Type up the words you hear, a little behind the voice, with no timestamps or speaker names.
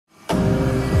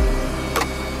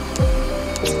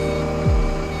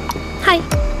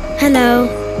Hello.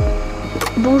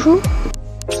 Bonjour.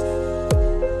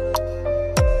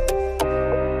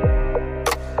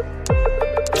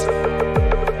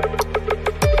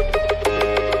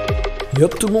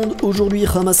 Yop tout le monde, aujourd'hui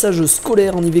ramassage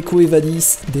scolaire en Iveco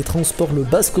Evadys, des transports le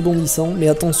Basque Bondissant, mais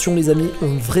attention les amis,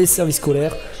 un vrai service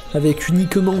scolaire, avec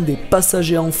uniquement des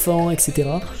passagers enfants, etc.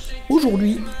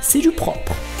 Aujourd'hui, c'est du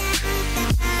propre.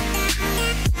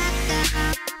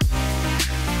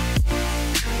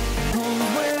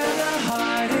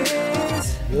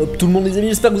 Hop tout le monde les amis,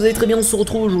 j'espère que vous allez très bien, on se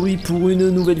retrouve aujourd'hui pour une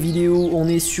nouvelle vidéo. On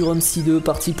est sur OMSI 2,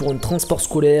 parti pour un transport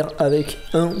scolaire avec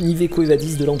un Iveco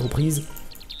Evadys de l'entreprise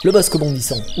le Basque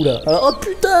Bondissant. Oula, alors, oh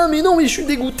putain, mais non, mais je suis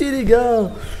dégoûté les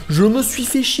gars. Je me suis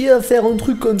fait chier à faire un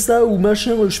truc comme ça, où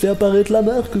machin, je fais apparaître la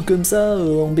marque comme ça,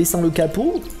 en baissant le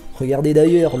capot. Regardez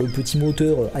d'ailleurs, le petit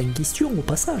moteur a une question au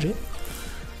passage, hein.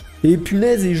 Et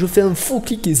punaise, et je fais un faux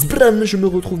clic et zbram, je me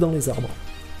retrouve dans les arbres.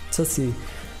 Ça c'est...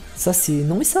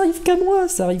 Non mais ça arrive qu'à moi,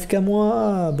 ça arrive qu'à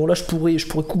moi. Bon là je pourrais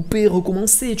couper,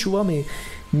 recommencer, tu vois, mais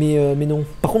non.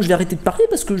 Par contre je vais arrêter de parler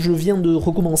parce que je viens de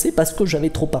recommencer parce que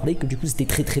j'avais trop parlé, que du coup c'était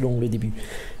très long le début.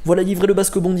 Voilà, livré le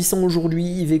Basque Bondissant aujourd'hui,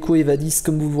 Iveco Evadys,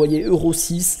 comme vous le voyez, Euro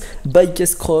 6, by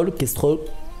Kestrel,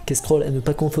 à ne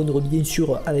pas confondre bien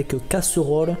sûr avec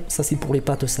casserole, ça c'est pour les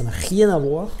pâtes, ça n'a rien à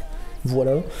voir.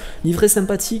 Voilà, livret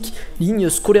sympathique, ligne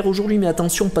scolaire aujourd'hui, mais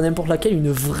attention, pas n'importe laquelle,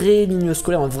 une vraie ligne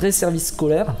scolaire, un vrai service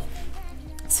scolaire.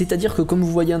 C'est-à-dire que comme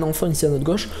vous voyez un enfant ici à notre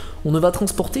gauche, on ne va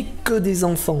transporter que des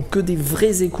enfants, que des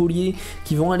vrais écoliers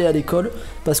qui vont aller à l'école.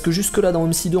 Parce que jusque là dans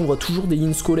OMSI 2, on voit toujours des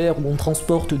lignes scolaires où on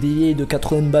transporte des vieilles de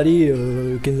 80 balais,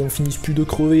 qu'elles en finissent plus de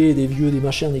crever, des vieux, des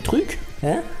machins, des trucs,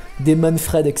 hein, des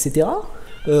Manfred, etc.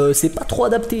 C'est pas trop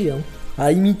adapté, hein. À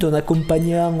la limite un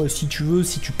accompagnant si tu veux,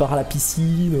 si tu pars à la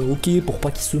piscine, ok, pour pas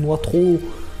qu'il se noie trop,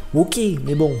 ok,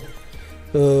 mais bon,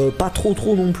 pas trop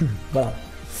non plus, voilà.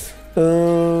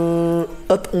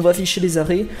 Hop, on va afficher les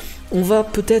arrêts, on va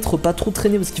peut-être pas trop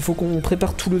traîner parce qu'il faut qu'on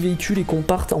prépare tout le véhicule et qu'on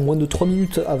parte en moins de 3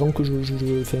 minutes avant que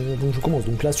je commence,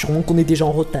 donc là sûrement qu'on est déjà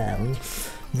en retard, hein.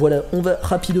 Voilà, on va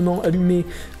rapidement allumer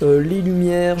les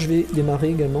lumières, je vais démarrer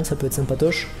également, ça peut être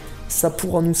sympatoche. Ça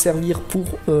pourra nous servir pour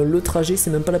le trajet, c'est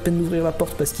même pas la peine d'ouvrir la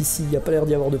porte parce qu'ici il n'y a pas l'air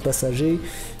d'y avoir de passagers.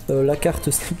 La carte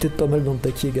c'est peut-être pas mal dans le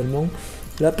paquet également.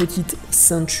 La petite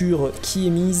ceinture qui est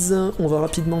mise, on va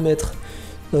rapidement mettre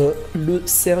le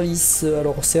service,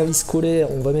 alors service scolaire,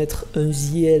 on va mettre un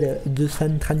ZL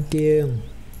 231.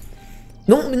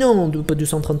 Non, mais non, pas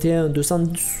 231,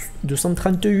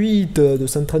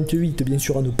 238, bien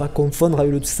sûr, à ne pas confondre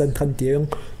avec le 231.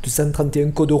 231,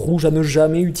 code rouge à ne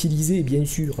jamais utiliser, bien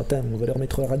sûr. Attends, on va leur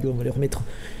mettre la radio, on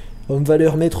va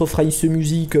leur mettre France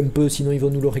Music un peu, sinon ils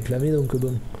vont nous le réclamer, donc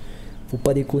bon, faut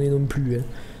pas déconner non plus, hein.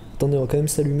 Attendez, on va quand même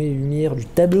s'allumer les lumières du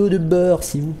tableau de bord,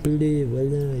 s'il vous plaît,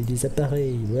 voilà, et des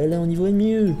appareils, voilà, on y voit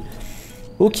mieux.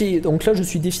 Ok, donc là je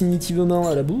suis définitivement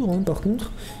à la bourre, hein, par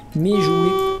contre, mais je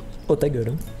voulais... Oh ta gueule,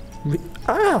 hein.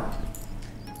 Ah,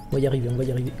 on va y arriver,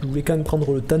 Je voulais quand même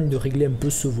prendre le temps de régler un peu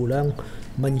ce volant.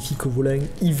 Magnifique volant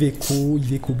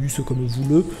Iveco Bus comme vous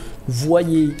le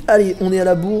voyez. Allez, on est à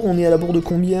la bourre, de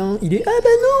combien? Il est... Ah bah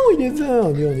non, il est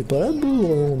 20. Mais on n'est pas à la bourre,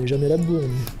 on n'est jamais à la bourre.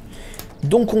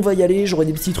 Donc on va y aller, j'aurai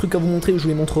des petits trucs à vous montrer, je vous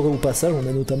les montrerai au passage. On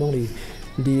a notamment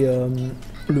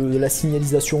la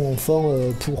signalisation enfant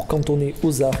pour quand on est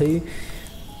aux arrêts.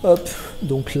 Hop,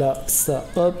 donc là, ça,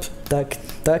 hop, tac,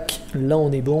 tac, là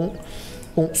on est bon.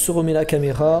 On se remet la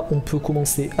caméra, on peut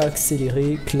commencer à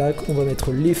accélérer, clac, on va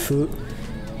mettre les feux.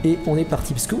 Et on est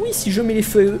parti, parce que oui, si je mets les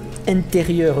feux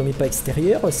intérieurs mais pas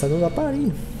extérieurs, ça ne va pas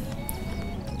aller.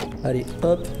 Allez,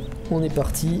 hop, on est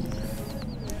parti.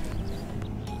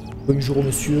 Bonjour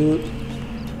monsieur.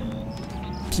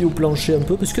 Pied au plancher un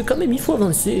peu, parce que quand même il faut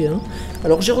avancer, hein.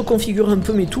 Alors j'ai reconfiguré un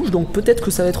peu mes touches, donc peut-être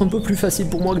que ça va être un peu plus facile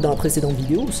pour moi que dans la précédente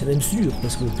vidéo, c'est même sûr,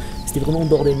 parce que c'était vraiment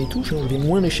bordé mes touches, hein, je vais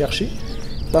moins les chercher.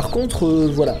 Par contre,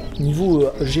 voilà, niveau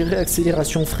gérer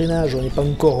accélération, freinage, on n'est pas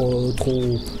encore trop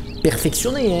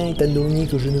perfectionné, hein, étant donné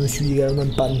que je ne me suis également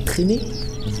pas entraîné,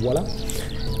 voilà.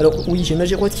 Alors oui, j'ai ma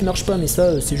girouette qui marche pas, mais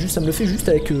ça, ça me le fait juste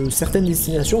avec certaines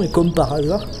destinations, et comme par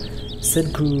hasard,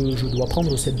 celle que je dois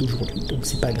prendre, celle d'aujourd'hui, donc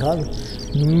c'est pas grave,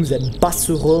 nous en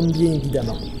passerons bien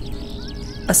évidemment.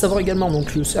 A savoir également,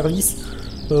 donc le service,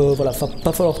 voilà,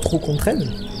 pas falloir trop qu'on traîne,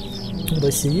 on va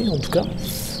essayer en tout cas.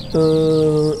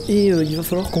 Il va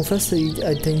falloir qu'on fasse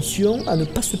attention à ne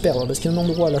pas se perdre, parce qu'il y a un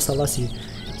endroit, là ça va,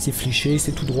 c'est fléché,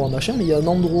 c'est tout droit machin, mais il y a un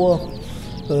endroit,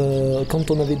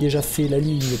 quand on avait déjà fait la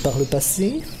ligne par le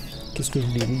passé, qu'est-ce que je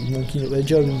voulais, donc,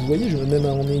 déjà vous voyez, même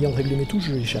en ayant réglé mes touches,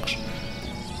 je les cherche.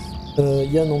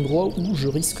 Il y a un endroit où je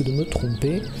risque de me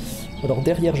tromper. Alors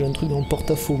derrière j'ai un truc dans le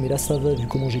porte-à-faux, mais là ça va vu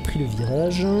comment j'ai pris le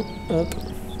virage. Hop.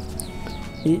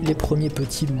 et les premiers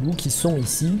petits loulous qui sont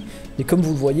ici. Et comme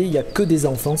vous le voyez, il n'y a que des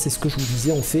enfants, c'est ce que je vous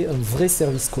disais, on fait un vrai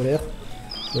service scolaire.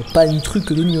 Pas un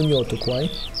truc de gnognotte quoi. Hein.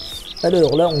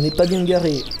 Alors là, on n'est pas bien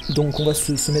garé, donc on va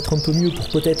se mettre un peu mieux pour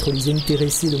peut-être les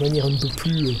intéresser de manière un peu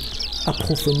plus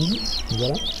approfondie.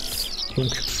 Voilà.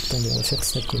 Donc, attendez, on va faire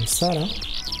ça comme ça là.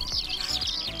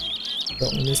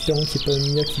 Alors, en espérant qu'il n'y ait pas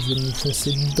un IA qui vienne nous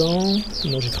foncer dedans.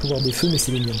 Non, j'ai cru voir des feux, mais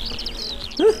c'est les miens.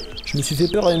 Ah, je me suis fait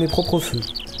peur avec mes propres feux.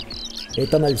 Elle est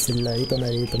pas mal celle-là, elle est pas mal,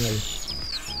 elle est pas mal.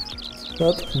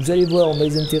 Hop, vous allez voir, on va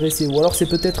les intéresser. Ou alors c'est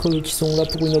peut-être qu'ils sont là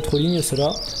pour une autre ligne,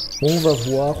 ceux-là. On va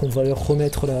voir, on va leur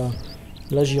remettre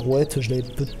la girouette. Je l'avais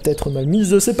peut-être mal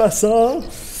mise, c'est pas ça.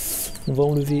 On va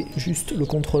enlever juste le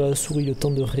contrôle à la souris, le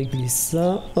temps de régler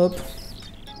ça. Hop.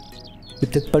 C'est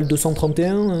peut-être pas le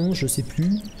 231, hein, je sais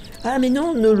plus. Ah mais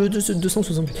non, le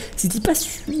 268. C'était pas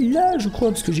celui-là, je crois,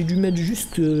 parce que j'ai dû mettre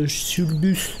juste sur le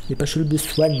bus, et pas sur le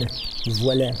bus one.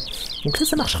 Voilà. Donc là,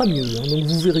 ça marchera mieux. Hein. Donc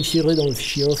vous vérifierez dans le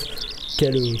fichier off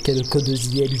quel code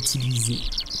ZL utiliser.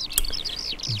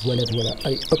 Voilà, voilà.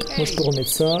 Allez, hop, moi je peux remettre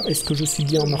ça. Est-ce que je suis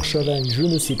bien en marche avant? Je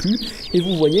ne sais plus. Et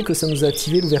vous voyez que ça nous a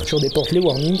activé l'ouverture des portes, les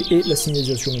warnings et la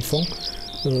signalisation enfant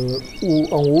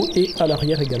en haut et à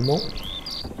l'arrière également.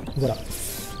 Voilà.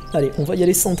 Allez, on va y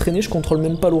aller s'entraîner. Je contrôle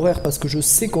même pas l'horaire parce que je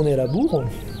sais qu'on est à la bourre.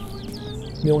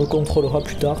 Mais on le contrôlera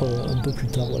plus tard, un peu plus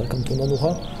tard, voilà, quand on en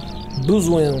aura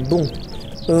besoin. Bon.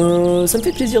 Ça me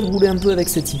fait plaisir de rouler un peu avec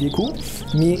cette Iveco,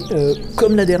 mais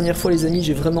comme la dernière fois les amis,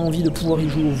 j'ai vraiment envie de pouvoir y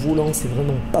jouer au volant, c'est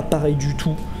vraiment pas pareil du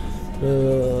tout.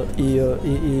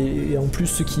 Et en plus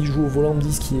ceux qui jouent au volant me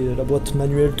disent qu'il y a la boîte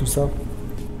manuelle, tout ça,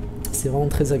 c'est vraiment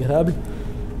très agréable.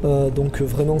 Donc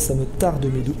vraiment ça me tarde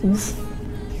mais de ouf.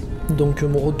 Donc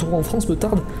mon retour en France me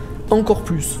tarde encore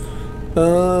plus.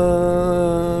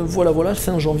 Voilà, voilà,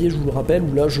 fin janvier je vous le rappelle,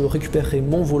 où là je récupérerai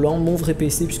mon volant, mon vrai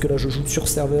PC, puisque là je joue sur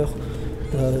serveur.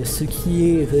 Ce qui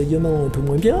est évidemment un peu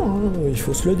moins bien, hein, il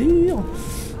faut se le dire.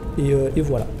 Et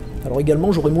voilà. Alors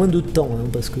également j'aurai moins de temps, hein,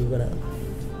 parce que voilà.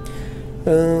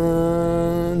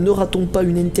 Ne ratons pas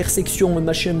une intersection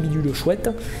machin bidule chouette.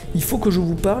 Il faut que je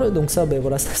vous parle, donc ça, ben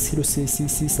voilà, ça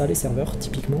c'est ça les serveurs,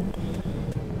 typiquement.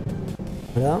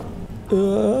 Voilà.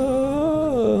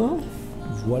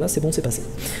 Voilà, c'est bon, c'est passé.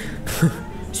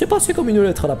 C'est passé comme une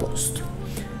lettre à la poste.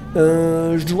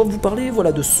 Je dois vous parler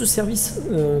voilà, de ce service,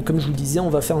 comme je vous le disais, on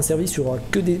va faire un service, il n'y aura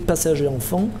que des passagers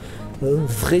enfants, un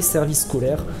vrai service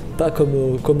scolaire, pas comme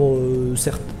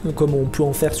on peut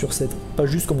en faire sur cette, pas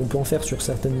juste comme on peut en faire sur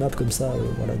certaines maps comme ça,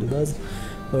 voilà, de base.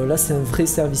 Là c'est un vrai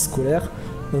service scolaire,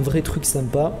 un vrai truc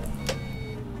sympa,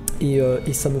 et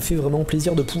ça me fait vraiment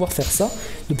plaisir de pouvoir faire ça,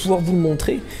 de pouvoir vous le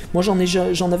montrer. Moi j'en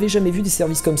avais jamais vu des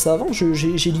services comme ça avant,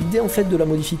 j'ai l'idée en fait de la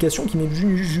modification qui m'est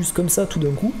venue juste comme ça tout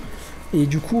d'un coup. Et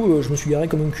du coup, je me suis garé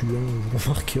comme un cul, hein, vous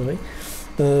remarquerez.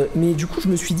 Mais du coup, je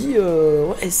me suis dit,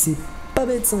 ouais, c'est pas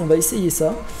bête ça, on va essayer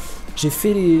ça. J'ai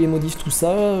fait les modifs, tout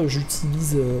ça,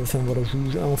 j'utilise... Enfin voilà,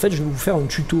 en fait, je vais vous faire un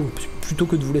tuto, plutôt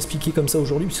que de vous l'expliquer comme ça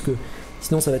aujourd'hui, puisque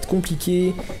sinon ça va être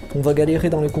compliqué. On va galérer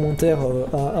dans les commentaires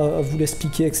à vous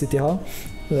l'expliquer, etc.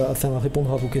 Enfin, à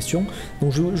répondre à vos questions.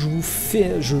 Donc je vous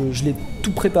fais... Je l'ai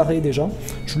tout préparé déjà.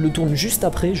 Je le tourne juste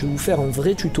après, je vais vous faire un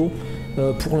vrai tuto.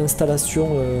 Pour l'installation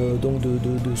donc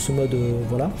de ce mode,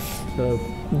 voilà,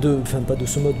 enfin pas de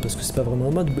ce mode parce que c'est pas vraiment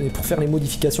un mode, mais pour faire les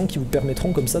modifications qui vous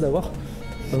permettront comme ça d'avoir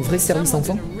un vrai service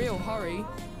enfant.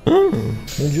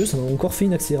 Mon dieu, ça m'a encore fait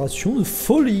une accélération de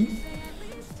folie.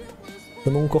 Ça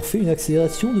m'a encore fait une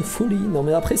accélération de folie. Non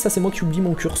mais après ça c'est moi qui oublie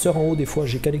mon curseur en haut des fois,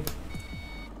 j'ai calé.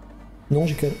 Non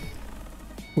j'ai calé.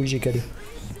 Oui j'ai calé.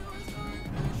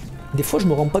 Des fois je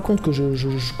me rends pas compte que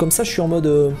comme ça je suis en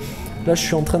mode... là je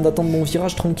suis en train d'attendre mon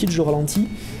virage tranquille, je ralentis.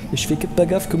 Et je fais pas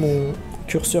gaffe que mon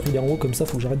curseur il est en haut comme ça,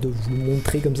 faut que j'arrête de vous le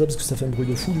montrer comme ça parce que ça fait un bruit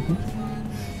de fou du coup.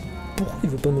 Pourquoi il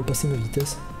veut pas me passer ma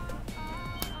vitesse?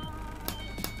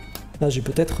 Ah j'ai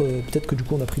peut-être que du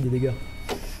coup on a pris des dégâts.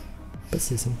 Pas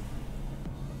si c'est ça.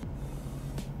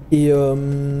 Et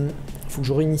faut que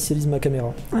je réinitialise ma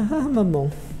caméra. Ah maman.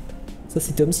 Ça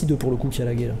c'était OMSI 2 pour le coup qui a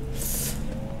lagué là.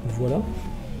 Voilà.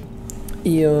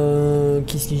 Et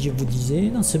qu'est-ce que je vous disais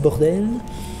dans ce bordel?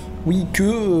 Oui,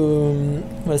 que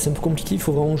voilà, c'est un peu compliqué, il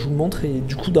faut vraiment que je vous le montre. Et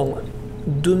du coup, dans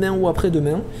demain ou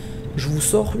après-demain, je vous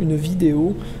sors une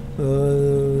vidéo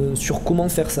sur comment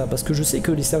faire ça. Parce que je sais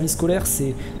que les services scolaires,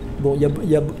 c'est... Bon, il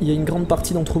y a une grande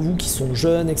partie d'entre vous qui sont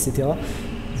jeunes, etc.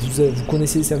 Vous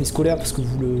connaissez les services scolaires parce que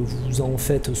vous en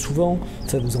faites souvent,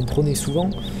 enfin vous en prenez souvent,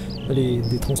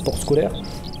 des transports scolaires.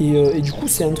 Et du coup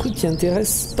c'est un truc qui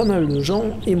intéresse pas mal de gens,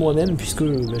 et moi-même, puisque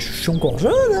bah, je suis encore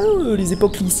jeune, hein, les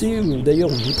époques lycée, d'ailleurs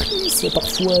où j'ai pris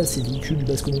parfois ces véhicules du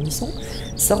Basque Bondissant,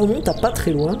 ça remonte à pas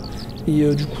très loin,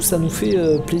 Et du coup ça nous fait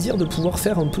plaisir de pouvoir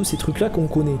faire un peu ces trucs là qu'on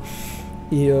connaît.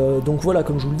 Et donc voilà,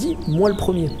 comme je vous le dis, moi le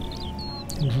premier.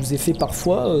 Je vous ai fait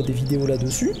parfois des vidéos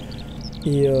là-dessus.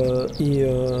 Et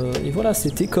voilà,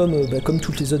 c'était comme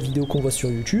toutes les autres vidéos qu'on voit sur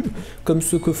YouTube, comme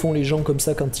ce que font les gens comme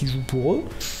ça quand ils jouent pour eux.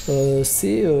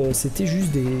 C'était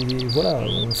juste voilà,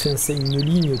 on fait une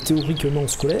ligne théoriquement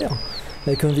scolaire,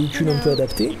 avec un véhicule un peu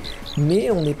adapté,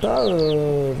 mais on n'est pas,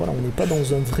 voilà, on n'est pas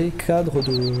dans un vrai cadre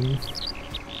de...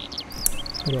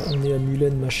 Alors on est à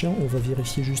Mullen machin, on va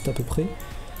vérifier juste à peu près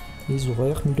les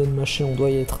horaires. Mullen machin, on doit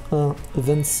y être à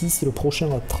 26 et le prochain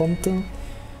à 30.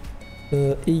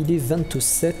 Et il est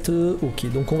 27,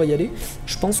 ok, donc on va y aller.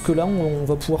 Je pense que là on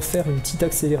va pouvoir faire une petite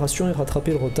accélération et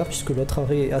rattraper le retard puisque l'autre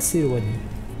arrêt est assez éloigné.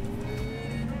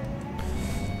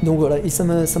 Donc voilà, et ça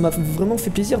m'a vraiment fait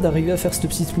plaisir d'arriver à faire cette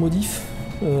petite modif.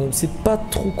 C'est pas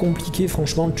trop compliqué,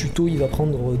 franchement, le tuto il va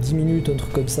prendre 10 minutes, un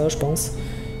truc comme ça je pense.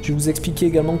 Je vais vous expliquer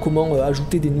également comment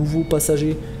ajouter des nouveaux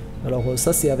passagers. Alors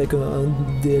ça c'est avec un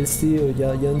DLC, il y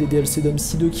a un des DLC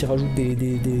d'OMSI 2 qui rajoute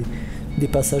des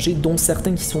passagers, dont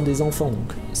certains qui sont des enfants.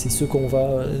 Donc c'est ceux qu'on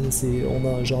va...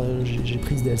 j'ai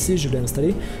pris ce DLC, je l'ai installé.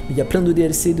 Mais il y a plein de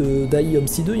DLC d'AI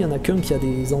OMSI 2, il n'y en a qu'un qui a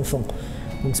des enfants.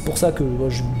 Donc c'est pour ça que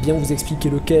je vais bien vous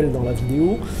expliquer lequel dans la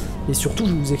vidéo. Et surtout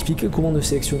je vais vous expliquer comment ne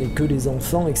sélectionner que les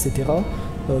enfants, etc.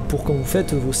 Pour quand vous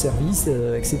faites vos services,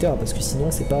 etc. Parce que sinon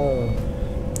c'est pas...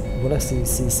 voilà,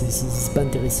 c'est pas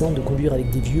intéressant de conduire avec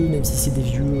des vieux, même si c'est des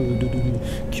vieux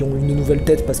qui ont une nouvelle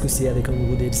tête parce que c'est avec un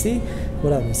nouveau DLC.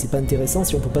 Voilà, mais c'est pas intéressant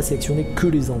si on peut pas sélectionner que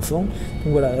les enfants.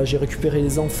 Donc voilà, là j'ai récupéré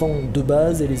les enfants de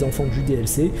base et les enfants du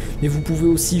DLC. Mais vous pouvez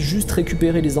aussi juste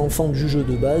récupérer les enfants du jeu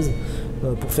de base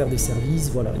pour faire des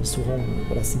services. Voilà, ils seront,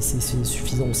 voilà, c'est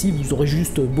suffisant aussi. Vous aurez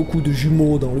juste beaucoup de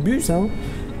jumeaux dans le bus, hein.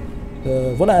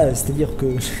 Voilà, c'est-à-dire que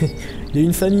il y a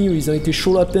une famille où ils ont été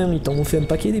chauds lapins, ils t'en ont fait un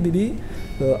paquet des bébés,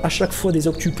 à chaque fois des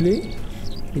octuplés,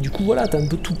 et du coup voilà, t'as un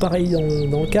peu tout pareil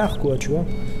dans le car, quoi, tu vois.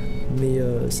 Mais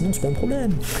sinon c'est pas un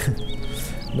problème.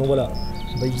 Donc voilà,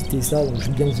 on va éviter ça, donc je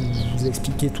vais bien vous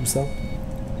expliquer tout ça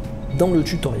dans le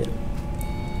tutoriel.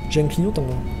 J'ai un clignotant,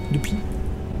 hein, depuis.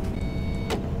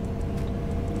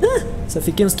 Ah, ça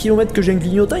fait 15 km que j'ai un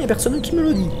clignotant, il y a personne qui me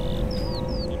le dit.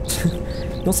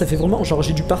 Non, ça fait vraiment... Genre,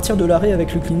 j'ai dû partir de l'arrêt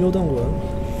avec le clignotant, quoi.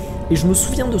 Et je me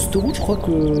souviens de cette route, je crois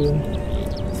que...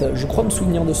 Enfin, je crois me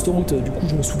souvenir de cette route, du coup,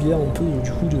 je me souviens un peu, du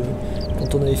coup, de...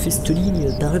 Quand on avait fait cette ligne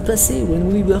d'arrêt placé, when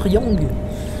we were young.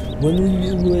 When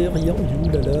we were young,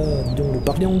 oulala, dis donc, le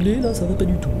parler anglais, là, ça va pas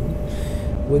du tout.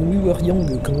 When we were young,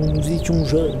 quand nous étions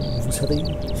jeunes, vous savez.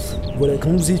 Voilà,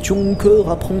 quand nous étions encore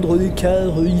à prendre des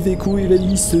cars Iveco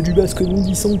Evadys du Basque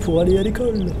Bondissant pour aller à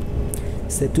l'école.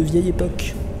 Cette vieille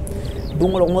époque.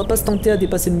 Bon, alors on va pas se tenter à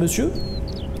dépasser le monsieur,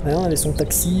 hein, avec son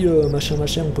taxi, machin,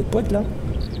 en pot de poète là.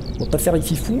 On va pas faire les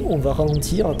fifous, on va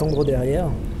ralentir, attendre derrière.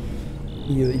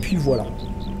 Et puis voilà.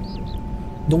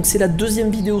 Donc c'est la deuxième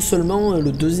vidéo seulement,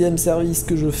 le deuxième service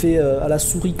que je fais à la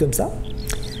souris comme ça,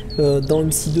 dans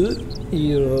OMSI 2.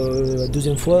 Et la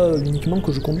deuxième fois uniquement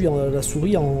que je conduis à la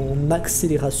souris en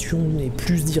accélération et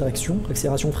plus direction.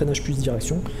 Accélération, freinage, plus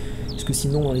direction. Parce que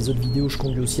sinon dans les autres vidéos je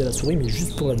conduis aussi à la souris, mais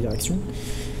juste pour la direction.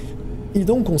 Et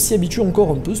donc on s'y habitue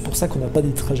encore un peu, c'est pour ça qu'on n'a pas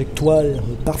des trajectoires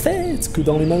parfaites, que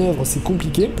dans les manœuvres c'est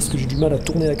compliqué, parce que j'ai du mal à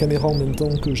tourner la caméra en même temps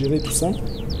que gérer tout ça.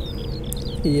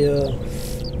 Et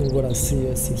donc voilà,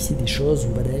 c'est des choses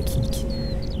voilà, qui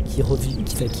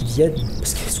viennent,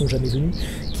 parce qu'elles sont jamais venues,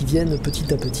 qui viennent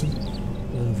petit à petit.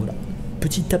 Voilà.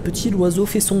 Petit à petit l'oiseau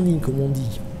fait son nid, comme on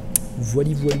dit.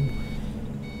 Voili voilou.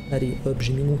 Allez, hop,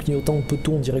 j'ai mis mon clignotant en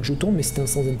poteau, on dirait que je tourne, mais c'était un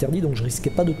sens interdit, donc je risquais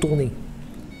pas de tourner.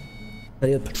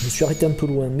 Allez hop, je me suis arrêté un peu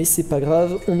loin, mais c'est pas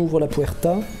grave, on ouvre la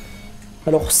puerta.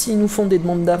 Alors s'ils nous font des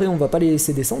demandes d'arrêt, on va pas les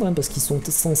laisser descendre, hein, parce qu'ils sont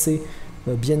censés,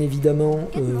 bien évidemment,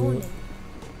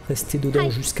 rester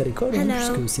dedans jusqu'à l'école, hein,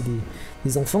 puisque c'est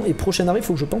des enfants. Et prochain arrêt, il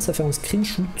faut que je pense à faire un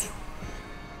screenshot.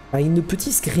 Une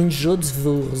petite screenshot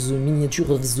for the miniature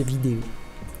of the video.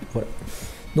 Voilà.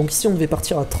 Donc ici on devait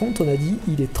partir à 30, on a dit,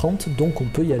 il est 30, donc on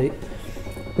peut y aller.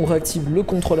 On réactive le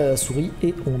contrôle à la souris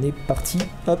et on est parti.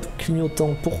 Hop,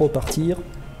 clignotant pour repartir.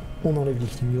 On enlève les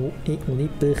clignots et on est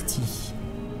parti.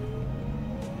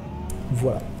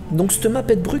 Voilà. Donc cette map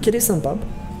Ettbruck, elle est sympa.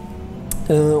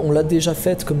 On l'a déjà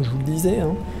faite comme je vous le disais.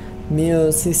 Hein. Mais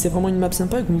c'est vraiment une map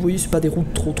sympa. Et comme vous voyez, c'est pas des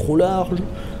routes trop larges.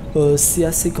 C'est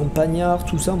assez campagnard,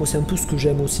 tout ça. Moi, c'est un peu ce que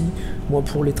j'aime aussi. Moi,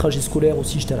 pour les trajets scolaires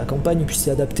aussi, j'étais à la campagne. Et puis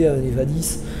c'est adapté à un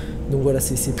Evadys. Donc voilà,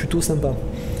 c'est plutôt sympa.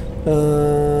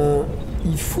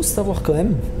 Il faut savoir quand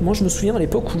même, moi je me souviens à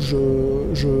l'époque où je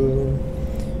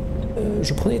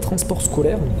prenais les transports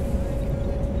scolaires,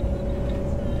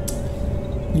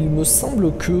 il me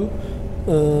semble que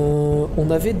on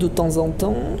avait de temps en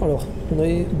temps, alors on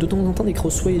avait de temps en temps des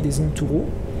crossway et des Zinturo.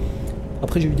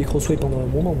 Après j'ai eu des crossway pendant un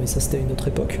moment, mais ça c'était à une autre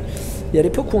époque. Et à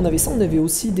l'époque où on avait ça, on avait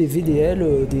aussi des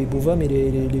VDL, des Bova, mais les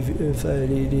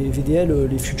VDL,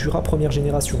 les Futura première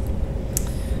génération.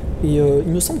 Et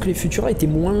il me semble que les Futura étaient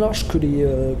moins larges que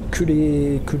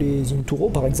les Zinturo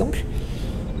par exemple,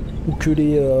 ou que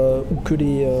les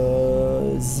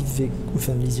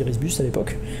Irisbus à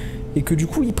l'époque. Et que du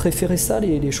coup ils préféraient ça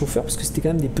les chauffeurs parce que c'était quand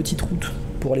même des petites routes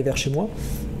pour aller vers chez moi.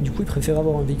 Du coup ils préféraient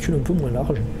avoir un véhicule un peu moins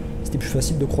large. C'était plus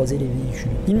facile de croiser les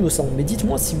véhicules, il me semble. Mais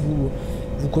dites-moi si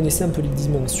vous connaissez un peu les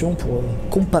dimensions pour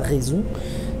comparaison.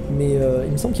 Mais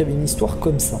il me semble qu'il y avait une histoire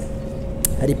comme ça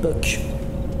à l'époque.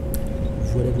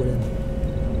 Voilà.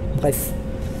 Bref.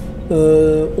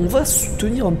 On va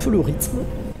soutenir un peu le rythme.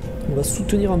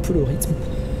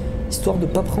 Histoire de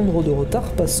ne pas prendre de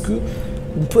retard parce que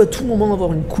on peut à tout moment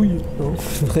avoir une couille, hein,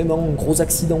 vraiment un gros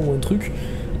accident ou un truc,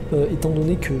 étant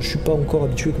donné que je suis pas encore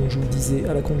habitué, comme je vous le disais,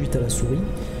 à la conduite à la souris.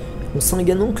 On sent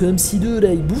également que OMSI2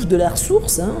 là il bouffe de la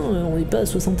ressource, hein, on n'est pas à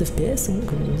 60 fps hein,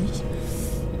 comme on dit,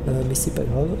 mais c'est pas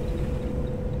grave.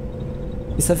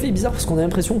 Et ça fait bizarre parce qu'on a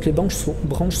l'impression que les branches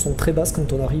sont très basses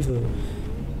quand on arrive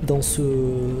dans ce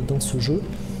jeu,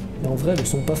 mais en vrai elles ne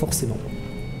sont pas forcément.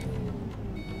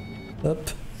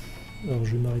 Hop, alors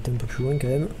je vais m'arrêter un peu plus loin quand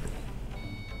même.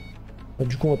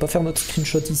 Du coup on va pas faire notre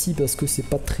screenshot ici parce que c'est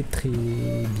pas très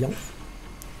bien.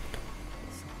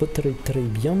 C'est pas très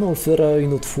bien, mais on le fera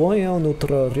une autre fois et un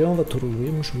autre arrêt on va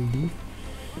trouver, moi je vous le dis.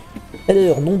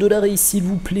 Alors, nom de l'arrêt s'il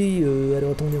vous plaît,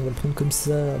 alors attendez on va le prendre comme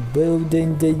ça.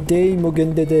 Bodendeden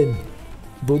Mogendeden.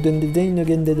 Bodendeden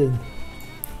Mogendeden.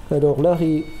 Alors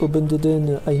l'arrêt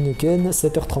Obendeden Heineken,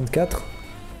 7h34.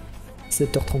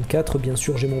 7h34, bien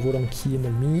sûr j'ai mon volant qui est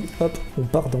mal mis. Hop, on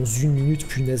part dans 1 minute,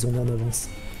 punaise on est en avance.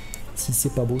 Si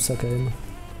c'est pas beau ça quand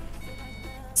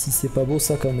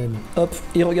même. Hop,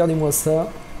 et regardez-moi ça.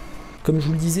 Comme je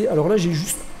vous le disais, alors là j'ai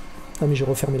juste... Ah mais j'ai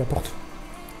refermé la porte.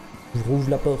 Je rouvre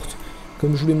la porte.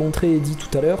 Comme je vous l'ai montré et dit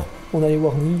tout à l'heure, on a les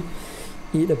warnings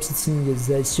et la petite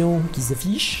signalisation qui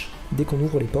s'affiche dès qu'on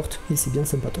ouvre les portes. Et c'est bien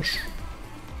sympatoche.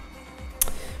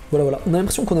 Voilà. On a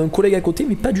l'impression qu'on a un collègue à côté,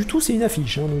 mais pas du tout, c'est une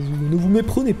affiche. Hein, ne vous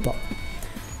méprenez pas.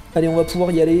 Allez, on va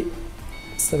pouvoir y aller.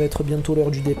 Ça va être bientôt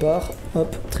l'heure du départ.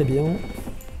 Hop, très bien.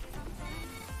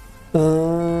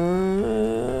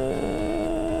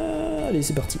 Allez,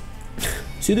 c'est parti.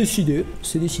 C'est décidé,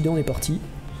 on est parti.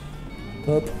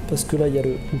 Hop, parce que là, il y a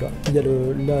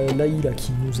l'AI là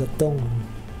qui nous attend.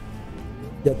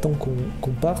 Il attend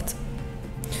qu'on parte.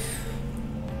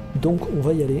 Donc, on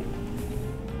va y aller.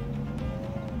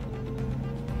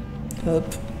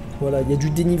 Hop, voilà, il y a du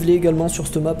dénivelé également sur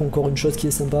cette map, encore une chose qui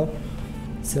est sympa.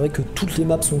 C'est vrai que toutes les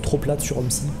maps sont trop plates sur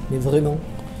OMSI, mais vraiment,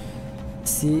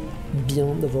 c'est bien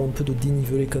d'avoir un peu de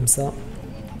dénivelé comme ça.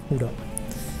 Oula,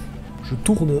 je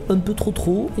tourne un peu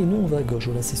trop, et nous on va à gauche,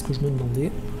 voilà, c'est ce que je me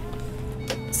demandais.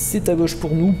 C'est à gauche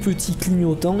pour nous, petit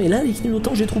clignotant, et là les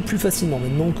clignotants je les trouve plus facilement,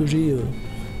 maintenant que j'ai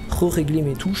réglé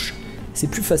mes touches, c'est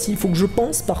plus facile. Il faut que je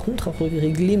pense par contre à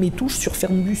régler mes touches sur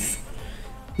Fernbus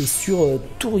et sur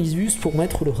Tourisus pour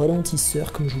mettre le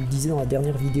ralentisseur, comme je vous le disais dans la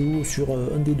dernière vidéo sur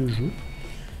un des deux jeux.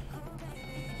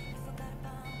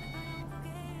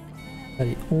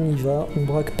 Allez, on y va, on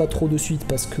braque pas trop de suite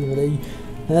parce qu'on a eu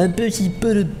un petit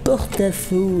peu de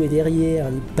porte-à-faux derrière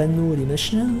les panneaux et les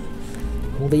machins.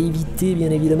 On va éviter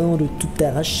bien évidemment de tout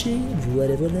arracher,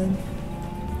 voilà.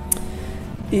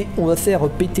 Et on va faire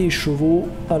péter les chevaux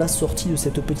à la sortie de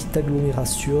cette petite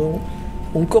agglomération.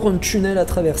 Encore un tunnel à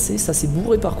traverser, ça c'est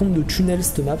bourré par contre de tunnels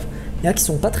cette map. Il y en a qui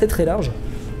sont pas très larges,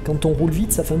 quand on roule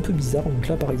vite ça fait un peu bizarre. Donc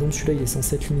là par exemple celui-là il est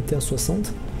censé être limité à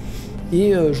 60.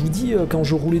 Et je vous dis, quand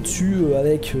je roulais dessus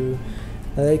avec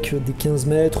des 15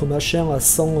 mètres, machin, à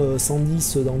 100,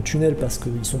 110 dans le tunnel, parce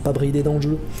qu'ils sont pas bridés dans le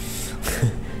jeu,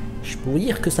 je peux vous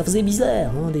dire que ça faisait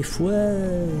bizarre, hein, des fois,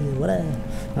 voilà.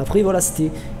 Après, voilà,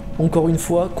 c'était, encore une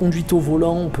fois, conduite au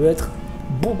volant, on peut être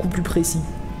beaucoup plus précis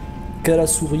qu'à la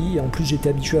souris, et en plus j'étais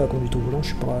habitué à la conduite au volant, je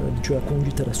suis pas habitué à la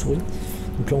conduite à la souris,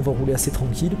 donc là on va rouler assez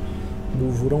tranquille. Mais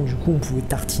au volant, du coup, on pouvait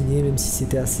tartiner, même si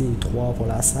c'était assez étroit,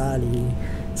 voilà, ça allait,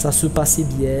 ça se passait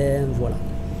bien, voilà.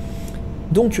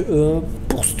 Donc,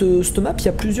 pour cette map, il y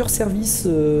a plusieurs services,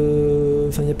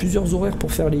 enfin, il y a plusieurs horaires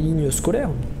pour faire les lignes scolaires.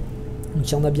 Donc,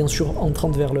 il y en a bien sûr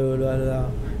entrante vers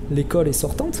l'école et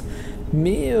sortante,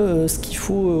 mais ce qu'il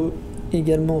faut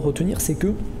également retenir, c'est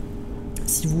que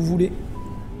si vous voulez...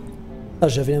 Ah,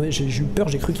 j'ai eu peur,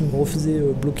 j'ai cru qu'il me refaisait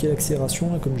bloquer l'accélération,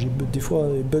 comme j'ai des fois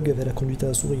bug avec la conduite à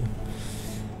la souris.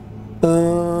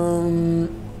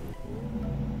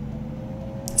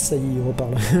 Ça y est, il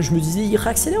reparle. Je me disais, il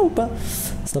réaccélère ou pas?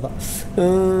 Ça va.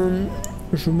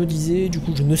 je me disais, du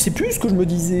coup je ne sais plus ce que je me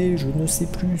disais,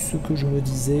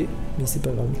 mais c'est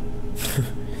pas grave.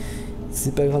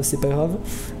 C'est pas grave, c'est pas grave.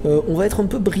 On va être un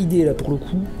peu bridé là pour le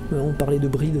coup. On parlait de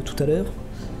bride tout à l'heure.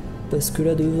 Parce que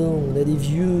là devant, on a des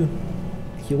vieux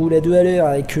qui roulent à 2 à l'heure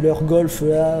avec leur golf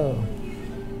là.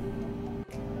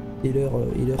 Et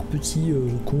leur petit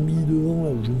combi devant là,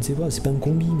 ou je ne sais pas, c'est pas un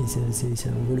combi mais c'est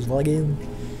un Volkswagen.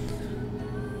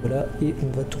 Voilà, et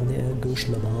on va tourner à gauche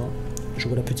là-bas. Je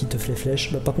vois la petite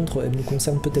flèche. Bah, par contre, elle ne nous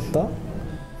concerne peut-être pas.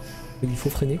 Il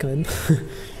faut freiner quand même.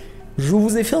 Je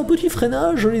vous ai fait un petit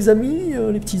freinage, les amis.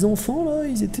 Les petits enfants là,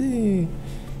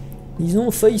 ils ont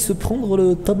failli se prendre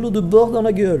le tableau de bord dans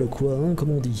la gueule, quoi, hein,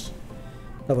 comme on dit.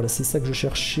 Ah voilà, c'est ça que je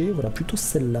cherchais. Voilà, plutôt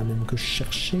celle-là même que je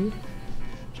cherchais.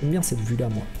 J'aime bien cette vue-là,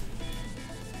 moi.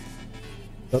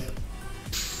 Hop.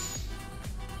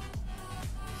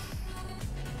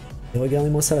 Et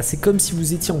regardez-moi ça là, c'est comme si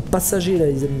vous étiez en passager là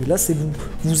les amis, là c'est vous.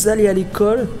 Vous allez à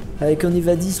l'école avec un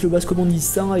Evadys, le Basque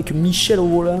Bondissant, avec Michel au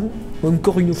volant.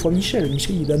 Encore une fois Michel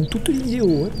il va dans toutes les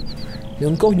vidéos. Hein. Et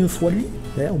encore une fois lui,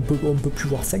 on peut plus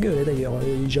voir sa gueule hein, d'ailleurs,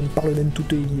 j'en parle même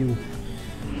toutes les vidéos.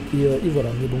 Et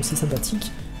voilà, mais bon c'est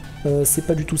sympathique. C'est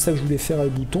pas du tout ça que je voulais faire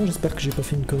avec le bouton, j'espère que j'ai pas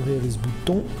fait une connerie avec ce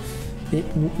bouton. Et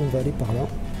nous on va aller par là.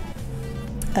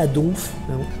 À Donf,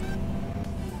 hein.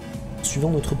 Suivant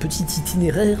notre petit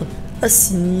itinéraire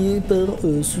assigné par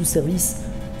ce service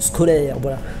scolaire,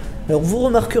 voilà. Alors vous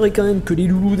remarquerez quand même que les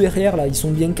loulous derrière là, ils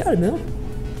sont bien calmes, hein.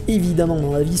 Évidemment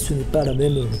dans la vie ce n'est pas la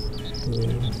même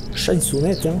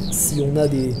chansonnette, hein. Si on a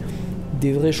des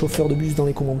vrais chauffeurs de bus dans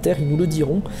les commentaires, ils nous le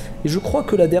diront. Et je crois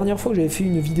que la dernière fois que j'avais fait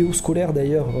une vidéo scolaire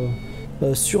d'ailleurs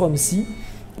sur OMSI,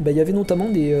 bah, il y avait notamment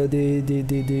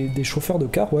des chauffeurs de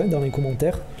car ouais, dans les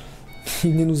commentaires.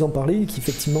 Il venait nous en parler,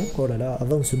 qu'effectivement, oh là là,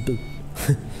 avance un peu.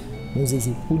 Mon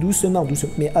zézé. Ou doucement,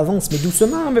 mais avance, mais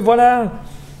doucement, mais voilà.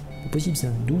 C'est possible ça,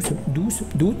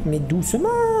 mais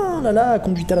doucement, là là,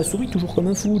 conduite à la souris, toujours comme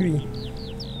un fou lui.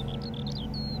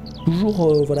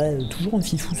 Toujours, voilà, toujours un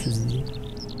fifou ce zézé.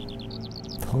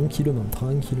 Tranquillement.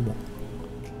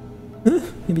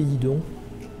 Eh bien dis donc.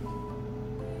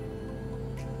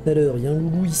 Alors, il y a un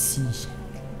loulou ici.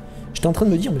 J'étais en train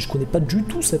de me dire, mais je connais pas du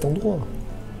tout cet endroit.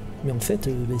 Mais en fait,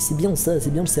 c'est bien ça,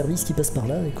 c'est bien le service qui passe par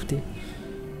là, écoutez.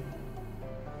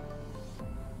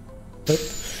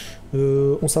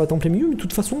 Hop. On s'arrête en plein milieu, mais de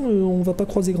toute façon, on va pas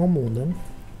croiser grand monde. Hein.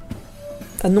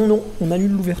 Ah non, on annule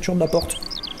l'ouverture de la porte.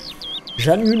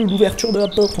 J'annule l'ouverture de la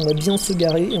porte, on va bien se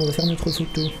garer et on va faire notre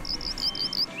photo.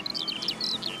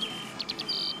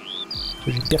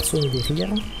 J'ai personne derrière.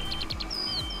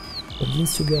 On va bien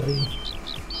se garer.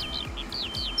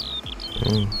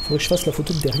 Faudrait que je fasse la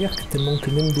photo de derrière, tellement que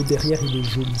même de derrière il est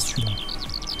joli celui-là.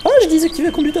 Ah, je disais qu'il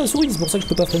va conduire à la souris, c'est pour ça que je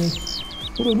peux pas freiner.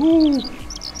 Oh là là.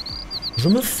 Je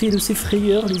me fais de ces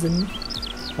frayeurs, les amis.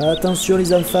 Attention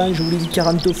les enfants, je vous l'ai dit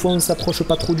 40 fois, on s'approche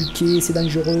pas trop du quai, c'est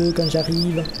dangereux quand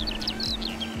j'arrive.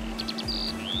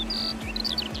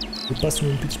 Je passe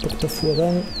mon petit porte-à-faux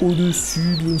avant,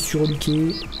 au-dessus, bien sûr, du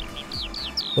quai.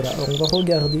 Voilà, alors on va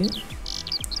regarder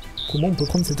comment on peut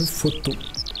prendre cette photo.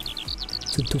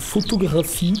 Cette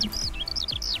photographie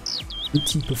de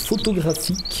type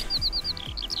photographique.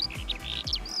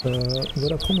 On va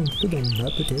la prendre un peu dans le bas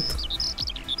peut-être.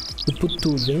 Le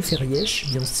poteau il va nous faire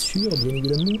yesh, bien sûr, bien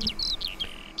évidemment.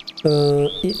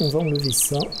 Et on va enlever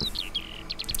ça.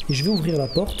 Et je vais ouvrir la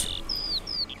porte.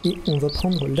 Et on va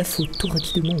prendre la photo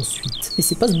rapidement ensuite. Et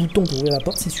c'est pas ce bouton pour ouvrir la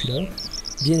porte, c'est celui-là.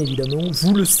 Bien évidemment,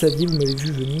 vous le saviez, vous m'avez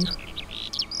vu venir.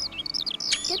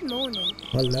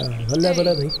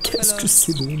 Voilà, mais qu'est-ce que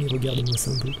c'est beau, mais regardez-moi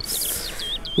ça un peu.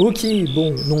 Ok,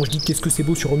 bon, non, je dis qu'est-ce que c'est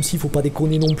beau sur OMSI, faut pas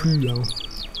déconner non plus, hein.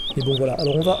 Mais bon, voilà,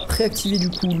 alors on va réactiver du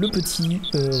coup le petit,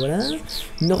 voilà,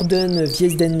 Norden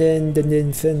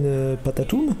Viesdenden Fen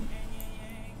Patatum.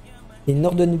 Et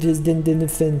Norden Viesdenden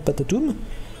Fen Patatum,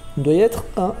 on doit y être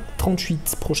à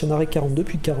 38, prochain arrêt 42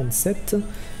 puis 47.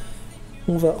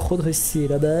 On va redresser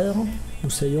la barre, nous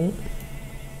saillons.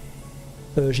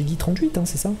 J'ai dit 38, hein,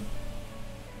 c'est ça?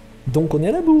 Donc on est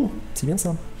à la bourre, c'est bien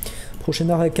ça. Prochain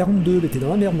arrêt 42, mais t'es dans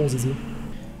la merde mon zézé.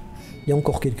 Il y a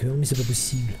encore quelqu'un, mais c'est pas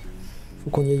possible. Faut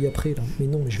qu'on y aille après là. Mais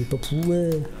non, mais je vais pas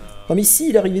pouvoir. Ah mais si,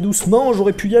 il est arrivé doucement,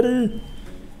 j'aurais pu y aller.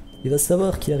 Il va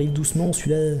savoir qu'il arrive doucement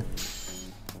celui-là.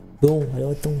 Bon,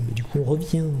 alors attends, mais du coup on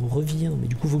revient. Mais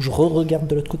du coup faut que je re-regarde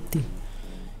de l'autre côté.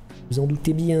 Vous en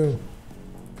doutez bien.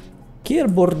 Quel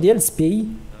bordel ce pays.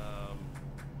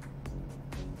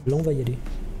 Là on va y aller.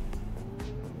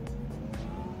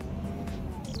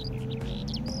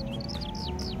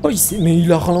 Oh mais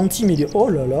il a ralenti, mais il est... Oh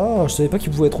là là, je savais pas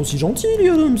qu'il pouvait être aussi gentil, les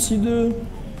OMSI 2.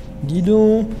 Dis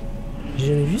donc. J'ai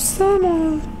jamais vu ça,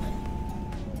 moi.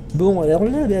 Bon, alors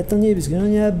là, mais attendez, parce qu'il y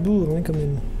en a à bourre, hein, quand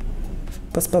même.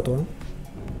 Passe pas, toi. Hein.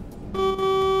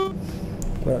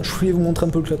 Voilà, je voulais vous montrer un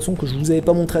peu le klaxon que je vous avais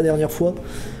pas montré la dernière fois.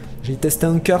 J'ai testé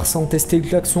un quart sans tester le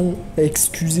klaxon,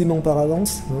 excusez-moi par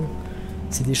avance. Hein.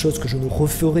 C'est des choses que je ne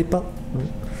referai pas. Hein.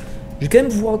 Je vais quand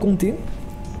même vous raconter.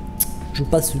 Je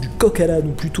passe du coq à l'âne,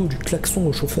 ou plutôt du klaxon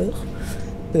au chauffeur.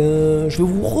 Je vais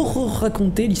vous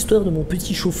raconter l'histoire de mon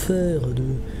petit chauffeur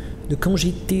de quand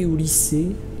j'étais au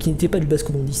lycée, qui n'était pas du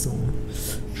Basque Bondissant, hein,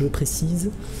 je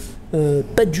précise.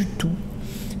 Pas du tout.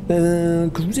 Que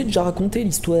je vous ai déjà raconté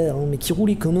l'histoire, hein, mais qui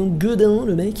roulait comme un gueudin,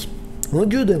 le mec. Un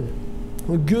gueudin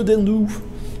de ouf.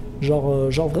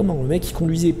 Genre vraiment, le mec qui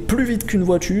conduisait plus vite qu'une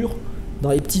voiture,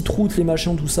 dans les petites routes, les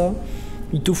machins, tout ça.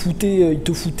 Il te foutait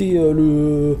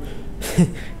le...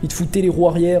 il te foutait les roues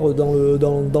arrière dans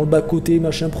le bas-côté,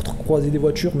 machin, pour te croiser des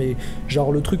voitures, mais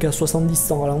genre le truc à 70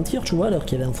 sans ralentir, tu vois, alors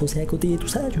qu'il y avait un fossé à côté et tout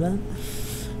ça, tu vois.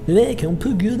 Le mec, un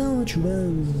peu gueudin, tu vois.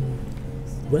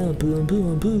 Voilà, un peu,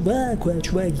 voilà, quoi,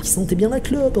 tu vois, il sentait bien la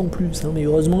clope en plus, hein, mais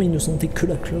heureusement, il ne sentait que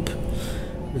la clope.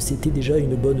 C'était déjà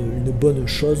une bonne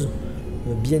chose,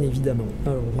 bien évidemment.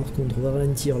 Alors, par contre, on va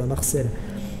ralentir, là, Marcel.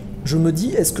 Je me dis,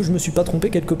 est-ce que je me suis pas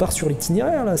trompé quelque part sur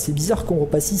l'itinéraire, là? C'est bizarre qu'on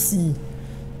repasse ici.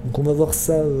 Donc on va voir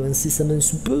ça incessamment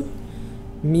sous peu.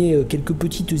 Mais quelques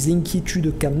petites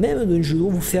inquiétudes quand même, dont je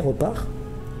dois vous faire part.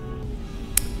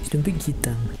 C'est un peu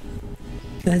inquiétant.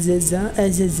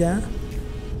 Azaza.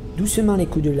 Doucement les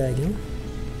coups de lag. Hein.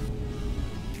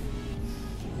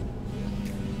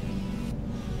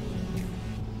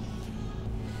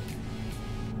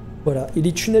 Voilà, et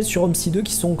les tunnels sur OMSI 2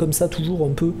 qui sont comme ça toujours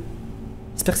un peu...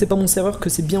 J'espère que c'est pas mon serveur, que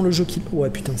c'est bien le jeu qui...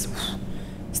 Ouais putain,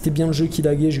 c'était bien le jeu qui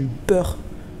laguait, j'ai eu peur.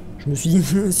 Je me suis dit,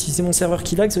 si c'est mon serveur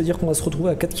qui lag, ça veut dire qu'on va se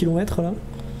retrouver à 4 km là,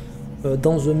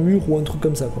 dans un mur ou un truc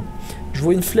comme ça quoi. Je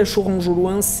vois une flèche orange au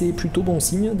loin, c'est plutôt bon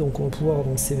signe, donc on va pouvoir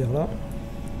avancer vers là.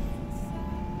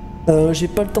 J'ai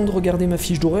pas le temps de regarder ma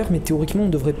fiche d'horaire, mais théoriquement on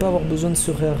devrait pas avoir besoin de se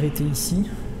réarrêter ici.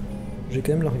 Je vais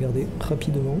quand même la regarder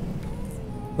rapidement.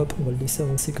 Hop, on va le laisser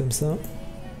avancer comme ça.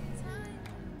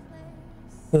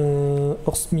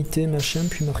 Horsmité, machin,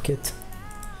 puis market.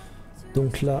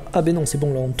 Donc là... Ah ben non, c'est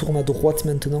bon, là on tourne à droite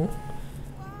maintenant.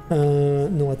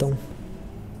 Non, attends.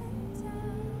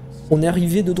 On est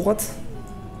arrivé de droite?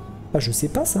 Ah, je sais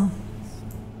pas ça.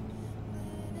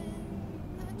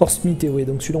 Horsmité, oui,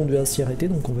 donc celui-là on devait s'y arrêter,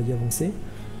 donc on va y avancer.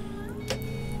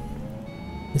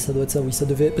 Mais ça doit être ça, oui, ça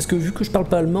devait... Parce que vu que je parle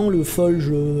pas allemand, le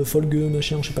folge,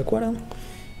 machin, je sais pas quoi là,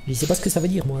 je sais pas ce que ça veut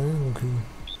dire moi, hein, donc...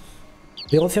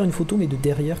 Je vais refaire une photo, mais de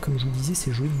derrière, comme je vous disais,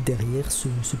 c'est joli derrière ce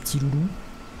petit loulou.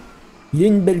 Il a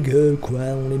une belle gueule, quoi,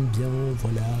 on l'aime bien,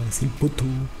 voilà, c'est le poteau.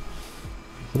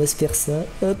 On va se faire ça,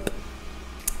 hop.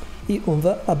 Et on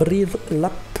va abrir la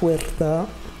puerta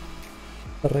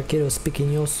para que los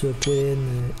pequeños pueden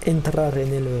entrar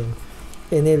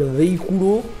en el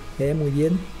vehículo. Muy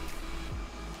bien.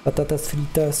 Patatas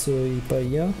fritas y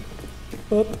paella.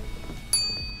 Hop.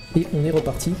 Et on est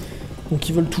reparti. Donc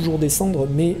ils veulent toujours descendre,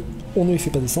 mais on ne les fait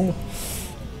pas descendre.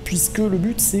 Puisque le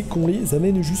but c'est qu'on les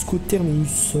amène jusqu'au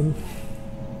terminus.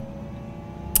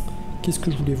 Qu'est-ce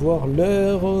que je voulais voir?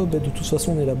 L'heure, bah, de toute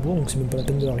façon on est à la bourre, donc c'est même pas la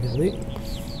peine de la regarder.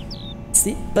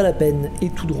 C'est pas la peine. Et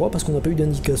tout droit, parce qu'on n'a pas eu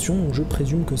d'indication, donc je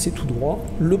présume que c'est tout droit.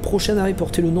 Le prochain arrêt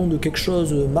portait le nom de quelque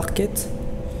chose, market.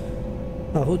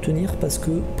 À retenir, parce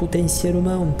que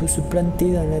potentiellement on peut se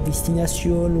planter dans la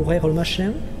destination, l'horaire, le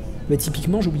machin. Bah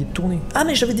typiquement j'ai oublié de tourner. Ah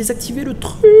mais j'avais désactivé le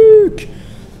truc!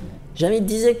 J'avais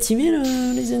désactivé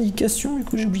les indications, du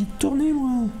coup j'ai oublié de tourner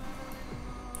moi.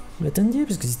 Mais attendez,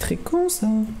 parce que c'est très con ça.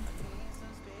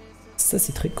 Ça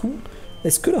c'est très con.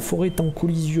 Est-ce que la forêt est en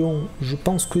collision? Je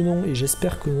pense que non et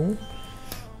j'espère que non.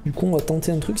 Du coup on va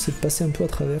tenter un truc, c'est de passer un peu à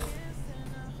travers.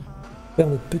 Faire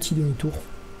notre petit demi-tour.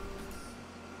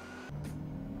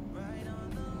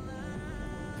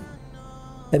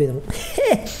 Ah ben non.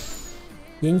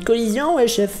 Il y a une collision, ouais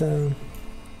chef.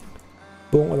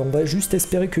 Bon, alors on va juste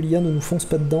espérer que l'IA ne nous fonce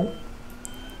pas dedans.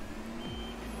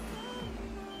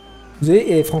 Vous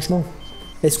avez, et franchement,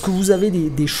 est-ce que vous avez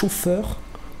des chauffeurs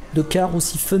de cars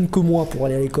aussi fun que moi pour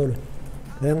aller à l'école?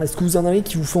 Hein, est-ce que vous en avez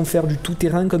qui vous font faire du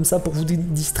tout-terrain comme ça pour vous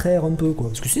distraire un peu, quoi?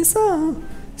 Parce que c'est ça, hein.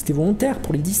 C'était volontaire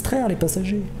pour les distraire, les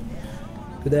passagers.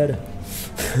 Que dalle.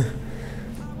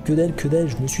 que dalle,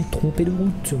 je me suis trompé de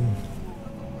route.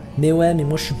 Mais ouais, mais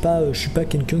moi je suis pas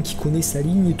quelqu'un qui connaît sa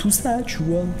ligne et tout ça, tu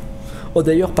vois. Oh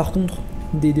d'ailleurs, par contre,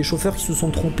 des chauffeurs qui se sont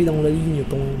trompés dans la ligne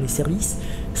pendant mes services,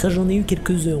 ça j'en ai eu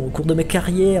quelques-uns au cours de ma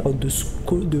carrière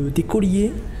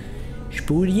d'écolier. Je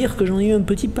peux vous dire que j'en ai eu un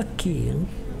petit paquet. Hein.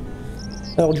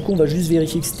 Alors du coup, on va juste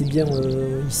vérifier que c'était bien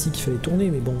ici qu'il fallait tourner,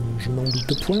 mais bon, je n'en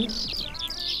doute point.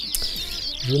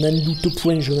 Je n'en doute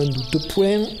point, je n'en doute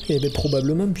point. Et bien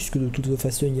probablement, puisque de toute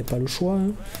façon il n'y a pas le choix.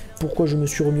 Hein. Pourquoi je me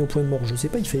suis remis au point mort, je sais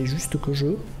pas, il fallait juste que je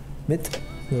mette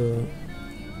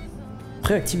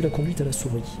préactive la conduite à la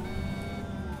souris.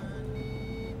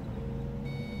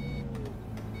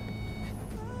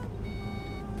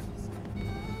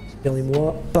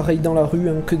 Regardez-moi, pareil dans la rue,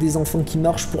 hein, que des enfants qui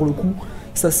marchent pour le coup.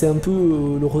 Ça c'est un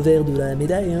peu le revers de la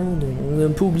médaille, hein. Donc, on est un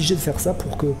peu obligé de faire ça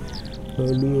pour que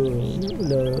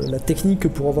la technique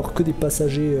pour avoir que des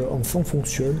passagers enfants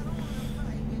fonctionne.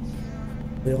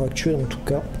 À l'heure actuelle en tout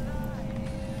cas.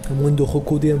 À moins de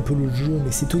recoder un peu le jeu,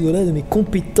 mais c'est au-delà de mes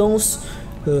compétences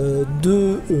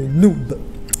de noob.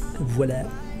 Voilà.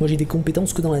 Moi j'ai des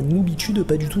compétences que dans la noobitude,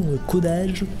 pas du tout dans le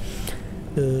codage.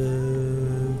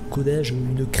 Codage,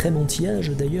 une crème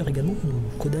anti-âge d'ailleurs également,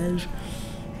 codage.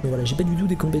 Mais voilà, j'ai pas du tout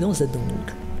des compétences là-dedans,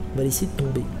 donc on va laisser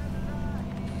tomber.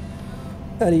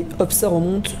 Allez, hop, ça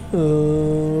remonte.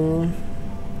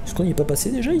 Est-ce qu'on n'y est pas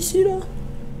passé déjà ici, là?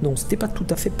 Non, c'était pas tout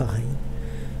à fait pareil.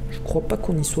 Je crois pas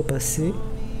qu'on y soit passé.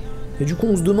 Et du coup,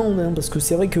 on se demande, hein, parce que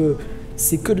c'est vrai que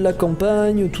c'est que de la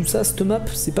campagne, tout ça, cette map,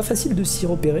 c'est pas facile de s'y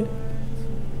repérer.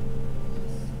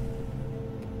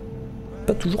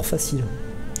 Pas toujours facile.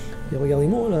 Et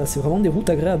regardez-moi, là, c'est vraiment des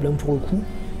routes agréables, hein, pour le coup,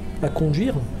 à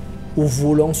conduire. Au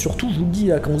volant, surtout, je vous le dis,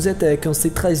 là, quand vous êtes avec un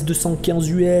C13 215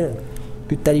 UL,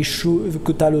 que t'as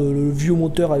le vieux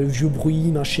moteur, le vieux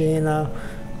bruit, machin, là,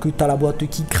 que t'as la boîte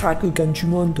qui craque quand tu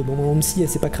montes. Bon, en OMSI, elle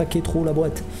s'est pas craquée trop, la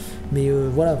boîte. Mais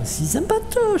voilà, c'est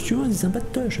sympatoche, tu vois, c'est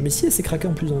sympatoche. Mais si, elle s'est craquée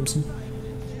en plus en OMSI.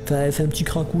 Enfin, elle fait un petit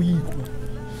cracouillis, quoi.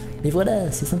 Mais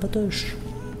voilà, c'est sympatoche.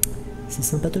 C'est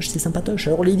sympatoche, c'est sympatoche.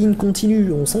 Alors les lignes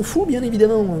continuent, on s'en fout bien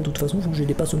évidemment. Hein. De toute façon, il faut que je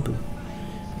dépasse un peu.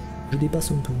 Je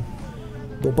dépasse un peu.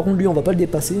 Bon, par contre, lui, on va pas le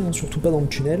dépasser, hein, surtout pas dans le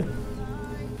tunnel.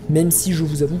 Même si je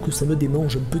vous avoue que ça me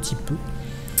démange un petit peu.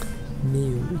 Mais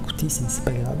écoutez, c'est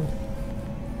pas grave.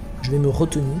 Je vais me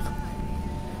retenir.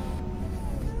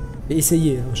 Et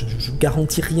essayer, hein, je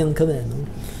garantis rien quand même. Hein.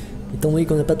 Étant donné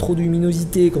qu'on n'a pas trop de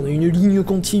luminosité, qu'on a une ligne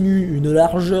continue, une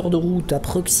largeur de route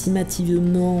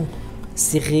approximativement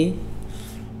serrée,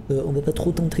 on va pas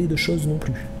trop tenter de choses non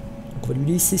plus. Donc on va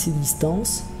lui laisser ses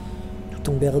distances, tout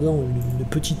en gardant une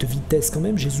petite vitesse quand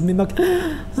même. J'ai zoomé ma...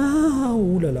 Ah,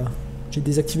 oh là là. J'ai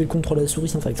désactivé le contrôle à la souris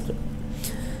sans faire exprès.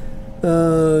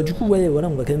 Du coup, ouais, voilà,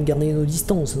 on va quand même garder nos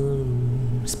distances. Hein.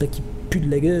 C'est pas qu'il pue de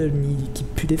la gueule, ni qu'il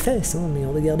pue des fesses, hein, mais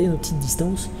on va garder nos petites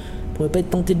distances. Pour ne pas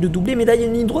être tenté de le doubler, mais là, il y a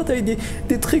une ligne droite avec des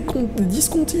traits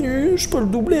discontinus, je peux le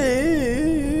doubler.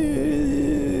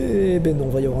 Et ben non,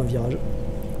 il va y avoir un virage.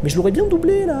 Mais je l'aurais bien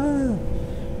doublé, là.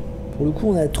 Pour le coup,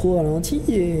 on a trop ralenti,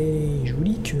 et je vous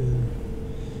dis que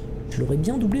je l'aurais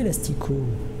bien doublé, l'astico.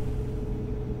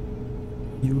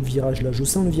 Il est où le virage, là? Je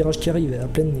sens le virage qui arrive, à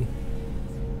plein nez.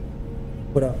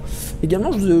 Voilà.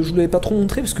 Également, je vous l'avais pas trop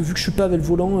montré, parce que vu que je suis pas avec le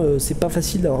volant, c'est pas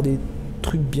facile d'avoir des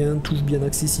trucs bien, touches bien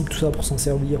accessibles, tout ça pour s'en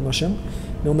servir, machin.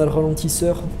 Mais on a le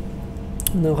ralentisseur.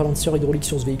 On a un ralentisseur hydraulique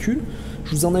sur ce véhicule.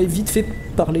 Je vous en avais vite fait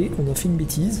parler, on a fait une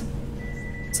bêtise.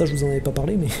 Ça, je vous en avais pas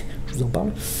parlé, mais je vous en parle.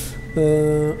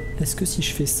 Est-ce que si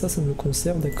je fais ça, ça me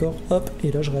conserve, d'accord? Hop,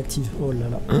 et là je réactive. Oh là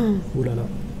là, oh là là.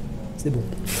 C'est bon.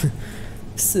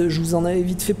 Je vous en avais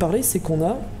vite fait parler, c'est qu'on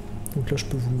a... Donc là, je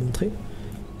peux vous le montrer.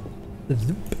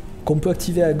 Qu'on peut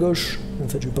activer à gauche. En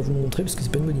fait, je vais pas vous le montrer parce que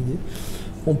c'est pas une bonne idée.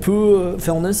 On peut...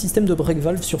 Enfin, on a un système de break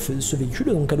valve sur ce véhicule.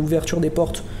 Donc à l'ouverture des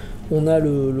portes, on a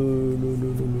le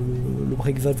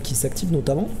break valve qui s'active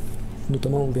notamment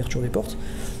à l'ouverture des portes.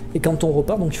 Et quand on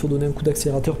repart, donc il faut donner un coup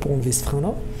d'accélérateur pour enlever ce frein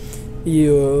là. Et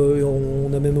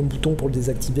on a même un bouton pour le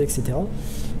désactiver, etc.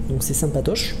 Donc c'est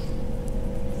sympatoche.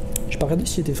 J'ai pas regardé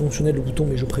s'il était fonctionnel le bouton,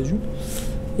 mais je présume.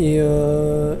 Et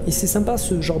c'est sympa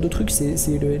ce genre de truc.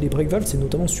 Les break valves, c'est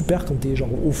notamment super quand t'es genre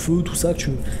au feu, tout ça, que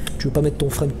tu veux pas mettre ton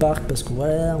frein de parc parce que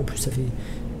voilà, en plus ça fait.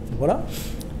 Voilà.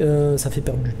 Ça fait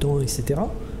perdre du temps, etc.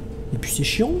 Et puis c'est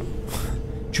chiant.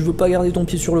 Tu veux pas garder ton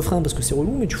pied sur le frein parce que c'est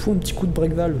relou, mais tu fous un petit coup de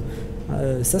break valve.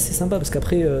 Ça c'est sympa parce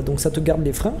qu'après, donc ça te garde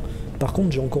les freins. Par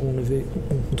contre, j'ai encore enlevé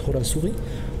mon contrôle à la souris.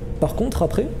 Par contre,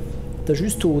 après, t'as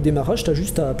juste au démarrage, t'as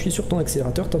juste à appuyer sur ton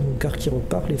accélérateur, t'as ton car qui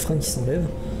repart, les freins qui s'enlèvent.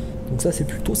 Donc ça c'est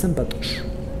plutôt sympatoche.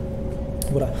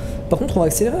 Voilà. Par contre, on va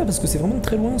accélérer parce que c'est vraiment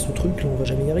très loin ce truc, là, on va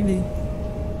jamais y arriver.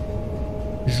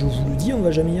 Je vous le dis, on va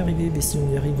jamais y arriver, mais si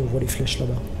on y arrive, on voit les flèches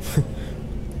là-bas.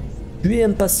 Tu es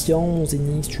impatient, mon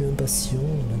Zenix, tu es impatient,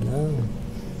 là.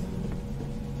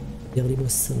 Regardez-moi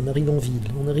ça, on arrive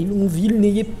en ville,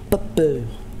 n'ayez pas peur.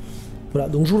 Voilà,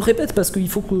 donc je vous le répète parce qu'il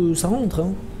faut que ça rentre,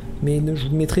 hein. Mais je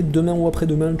vous mettrai demain ou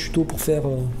après-demain le tuto pour faire,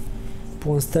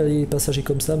 pour installer les passagers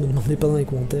comme ça, me demandez pas dans les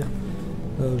commentaires.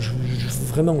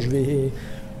 Vraiment, je vais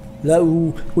Là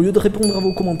où, au lieu de répondre à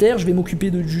vos commentaires, je vais m'occuper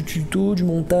du tuto, du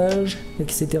montage,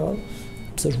 etc.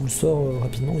 Comme ça, je vous le sors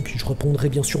rapidement, et puis je répondrai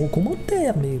bien sûr aux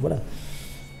commentaires, mais voilà.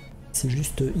 C'est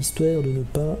juste histoire de ne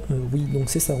pas... oui, donc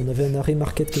c'est ça, on avait un arrêt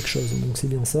market quelque chose, donc c'est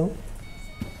bien ça.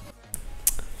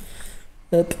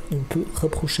 Hop, on peut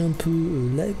rapprocher un peu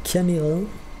la caméra,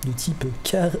 de type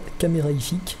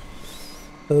caméraïfique.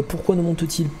 Pourquoi ne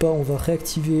monte-t-il pas? On va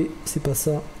réactiver, c'est pas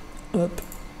ça. Hop.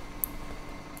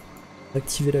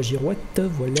 Activer la girouette,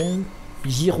 voilà.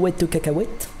 Girouette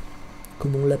cacahuète,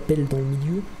 comme on l'appelle dans le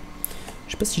milieu.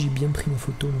 Je sais pas si j'ai bien pris ma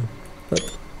photo. Hop,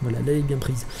 voilà, là elle est bien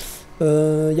prise.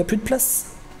 Il n'y a plus de place.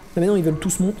 Ah mais non, ils veulent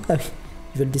tous monter. Ah oui,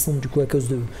 ils veulent descendre du coup à cause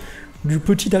du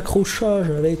petit accrochage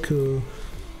avec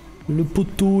le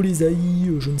poteau, les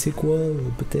haïs, je ne sais quoi,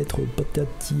 peut-être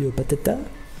patati patata.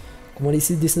 On va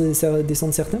laisser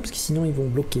descendre certains parce que sinon ils vont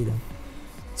bloquer là.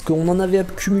 Parce qu'on en avait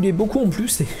accumulé beaucoup en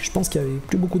plus et je pense qu'il n'y avait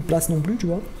plus beaucoup de place non plus, tu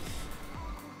vois.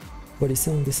 On va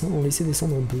laisser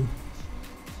descendre un peu.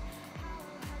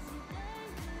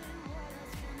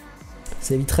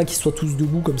 Ça évitera qu'ils soient tous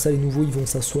debout, comme ça les nouveaux ils vont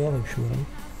s'asseoir et puis voilà.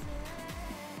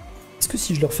 Est-ce que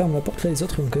si je leur ferme la porte là, les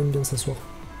autres ils vont quand même bien s'asseoir?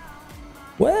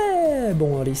 Ouais,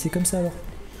 bon allez, c'est comme ça alors.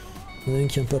 Il y en a un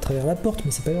qui est un peu à travers la porte, mais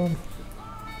c'est pas grave.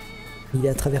 Il est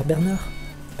à travers Bernard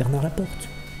Laporte.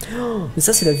 Oh, mais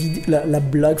ça c'est la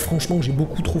blague franchement que j'ai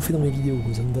beaucoup trop fait dans mes vidéos,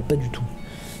 quoi. Ça ne va pas du tout.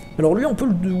 Alors lui on peut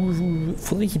le...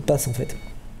 faudrait qu'il passe en fait.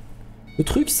 Le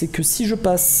truc c'est que si je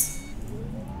passe...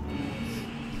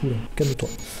 Oula, calme-toi.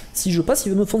 Si je passe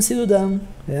il va me foncer dedans.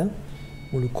 Hein,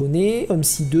 on le connaît,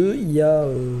 OMSI 2, il y a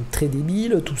très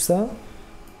débile, tout ça.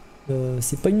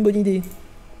 C'est pas une bonne idée.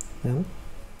 Hein,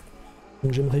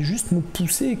 donc j'aimerais juste me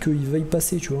pousser et qu'il veuille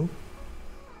passer, tu vois.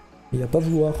 Il va pas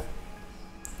vouloir.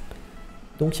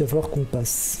 Donc il va falloir qu'on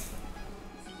passe.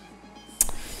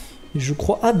 Et je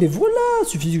crois... Ah ben voilà,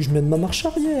 suffit que je mette ma marche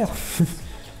arrière.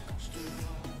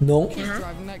 Non,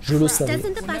 je le savais.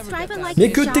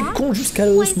 Mais que t'es con jusqu'à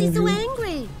l'os, mon vieux.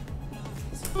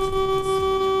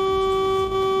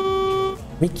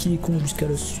 Mais qui est con jusqu'à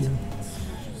l'os,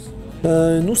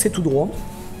 celui-là. Nous c'est tout droit.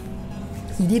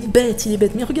 Il est bête,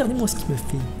 mais regardez-moi ce qu'il me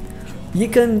fait. Il est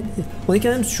quand même, on est quand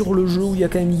même sur le jeu où il y a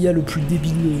quand même l'IA le plus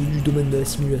débile du domaine de la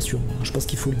simulation. Je pense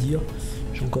qu'il faut le dire.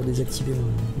 J'ai encore désactivé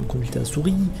mon conducteur à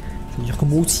souris. Je veux dire que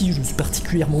moi aussi je suis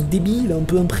particulièrement débile, un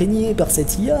peu imprégné par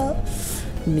cette IA.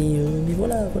 Mais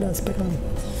voilà, c'est pas grave.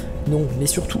 Non, mais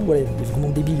surtout, voilà, il est vraiment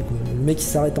débile, quoi. Le mec il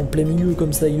s'arrête en plein milieu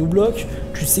comme ça, il nous bloque.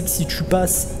 Tu sais que si tu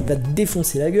passes, il va te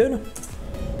défoncer la gueule.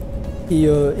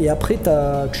 Et après,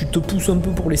 tu te pousses un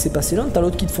peu pour laisser passer l'un, t'as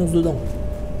l'autre qui te fonce dedans.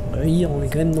 On est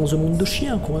quand même dans un monde de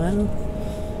chiens, quoi. Hein.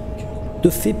 Te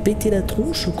fait péter la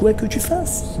tronche, quoi que tu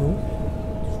fasses. Hein.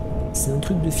 C'est un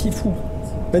truc de fifou.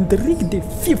 Un truc de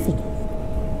fifou.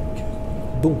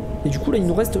 Bon, et du coup là il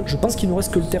nous reste, je pense qu'il nous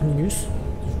reste que le terminus.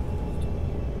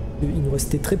 Il nous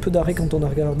restait très peu d'arrêts quand on a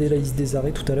regardé la liste des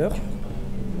arrêts tout à l'heure.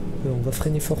 On va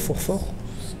freiner fort.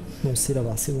 Non, c'est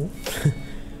là-bas, c'est bon.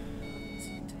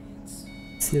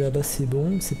 C'est là-bas, c'est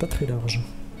bon, c'est pas très large.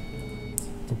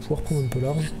 On va pouvoir prendre un peu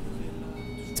large.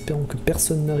 Espérons que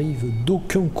personne n'arrive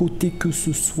d'aucun côté que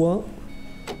ce soit.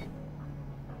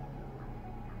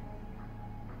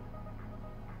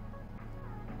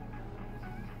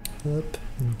 Hop,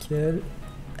 nickel.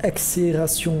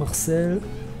 Accélération Marcel.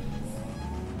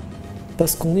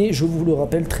 Parce qu'on est, je vous le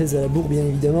rappelle, très à la bourre bien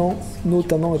évidemment,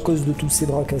 notamment à cause de tous ces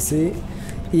bras cassés,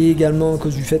 et également à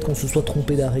cause du fait qu'on se soit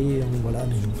trompé d'arrêt, voilà,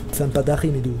 enfin pas d'arrêt,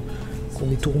 mais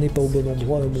qu'on ait tourné pas au bon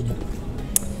endroit à un moment.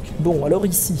 Bon, alors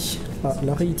ici,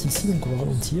 l'arrêt est ici, donc on va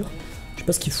ralentir. Je sais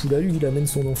pas ce qu'il fout là, lui, il amène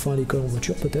son enfant à l'école en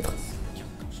voiture peut-être.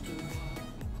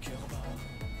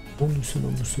 Bon, doucement.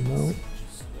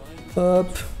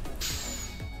 Hop.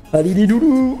 Allez les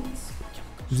loulous.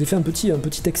 Je vous ai fait un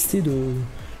petit texté de...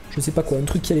 Je sais pas quoi, un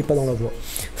truc qui allait pas dans la voie.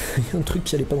 Un truc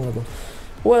qui allait pas dans la voie.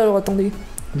 Ouais, alors attendez.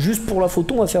 Juste pour la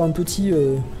photo, on va faire un petit...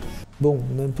 Bon,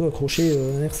 on a un peu accroché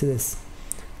un Mercedes.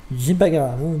 C'est pas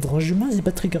grave, hein. Franchement, c'est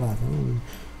pas très grave. Hein.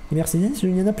 Les Mercedes,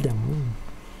 il y en a plein.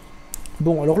 Hein.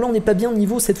 Bon, alors là, on n'est pas bien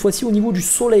cette fois-ci au niveau du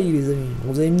soleil, les amis.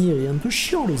 Vous allez me dire, il est un peu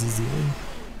chiant le zézé. Hein.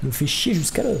 Il nous fait chier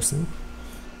jusqu'à l'os. Hein.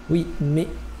 Oui, mais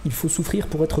il faut souffrir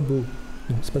pour être beau.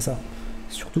 Non, c'est pas ça.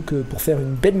 Surtout que pour faire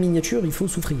une belle miniature, il faut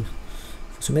souffrir.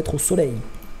 Il faut se mettre au soleil.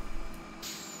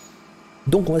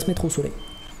 Donc on va se mettre au soleil.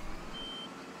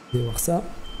 Vous allez voir ça.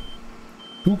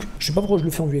 Donc, je sais pas pourquoi je le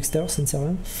fais en vue extérieure, ça ne sert à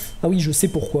rien. Ah oui, je sais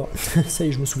pourquoi. Ça y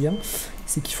est, je me souviens.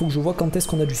 C'est qu'il faut que je vois quand est-ce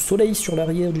qu'on a du soleil sur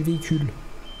l'arrière du véhicule.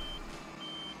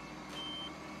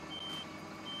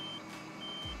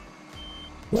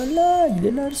 Voilà, il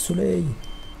est là le soleil.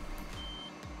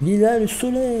 Il est là le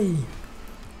soleil.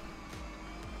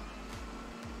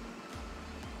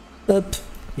 hop,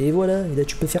 et voilà, et là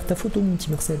tu peux faire ta photo mon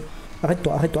petit Marcel.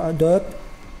 Arrête-toi, hop,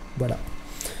 voilà.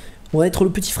 On va être le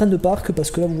petit frein de parc, parce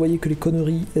que là vous voyez que les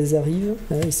conneries, elles arrivent,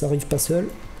 hein, et ça arrive pas seul.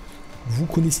 Vous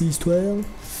connaissez l'histoire.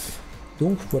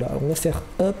 Donc voilà, on va faire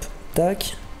hop,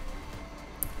 tac.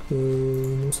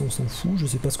 Non, ça on s'en fout, je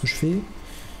sais pas ce que je fais.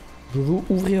 Je veux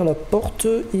ouvrir la porte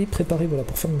et préparer, voilà,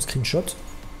 pour faire mon screenshot.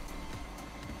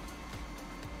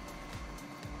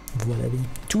 Voilà,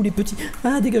 tous les petits...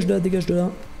 Ah, dégage de là, dégage de là.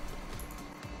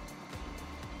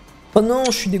 Oh non,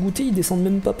 je suis dégoûté, ils descendent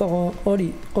même pas par... Oh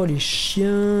les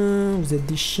chiens, vous êtes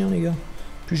des chiens les gars.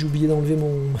 Puis j'ai oublié d'enlever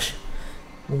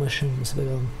mon machin, c'est pas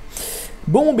grave.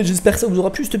 Bon, ben j'espère que ça vous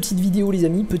aura plu cette petite vidéo les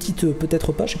amis. Petite,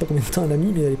 peut-être pas, je sais pas combien de temps elle a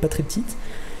mis, mais elle est pas très petite.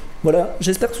 Voilà,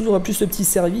 j'espère que ça vous aura plu ce petit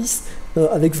service,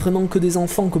 avec vraiment que des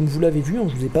enfants comme vous l'avez vu, hein,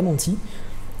 je vous ai pas menti.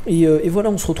 Et voilà,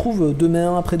 on se retrouve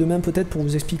demain, après-demain peut-être pour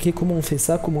vous expliquer comment on fait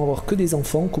ça, comment avoir que des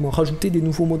enfants, comment rajouter des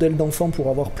nouveaux modèles d'enfants pour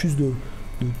avoir plus de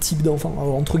types d'enfants.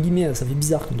 Alors entre guillemets, ça fait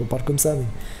bizarre quand on parle comme ça,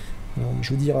 mais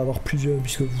je veux dire avoir plusieurs,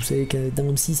 puisque vous savez que dans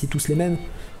OMSI c'est tous les mêmes.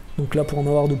 Donc là pour en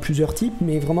avoir de plusieurs types,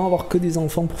 mais vraiment avoir que des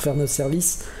enfants pour faire notre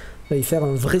service, et faire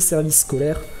un vrai service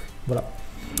scolaire, voilà.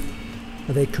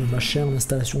 Avec machin,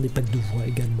 l'installation des packs de voix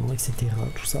également, etc.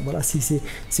 Tout ça, voilà, c'est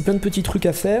plein de petits trucs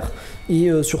à faire, et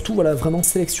surtout, voilà, vraiment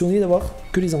sélectionner, d'avoir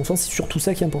que les enfants, c'est surtout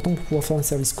ça qui est important pour pouvoir faire un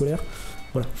service scolaire.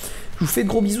 Voilà. Je vous fais de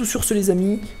gros bisous sur ce les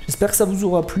amis, j'espère que ça vous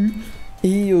aura plu,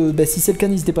 et si c'est le cas,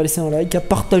 n'hésitez pas à laisser un like, à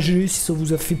partager si ça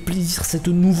vous a fait plaisir, cette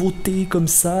nouveauté comme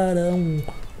ça, là,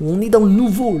 on est dans le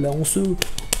nouveau, là, on se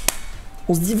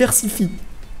diversifie.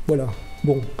 Voilà,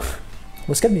 bon, on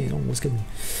va se calmer, hein, on va se calmer.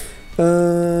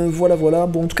 Voilà,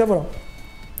 bon en tout cas voilà,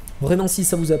 vraiment si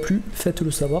ça vous a plu,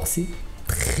 faites-le savoir, c'est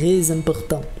très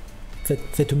important,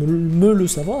 faites-me le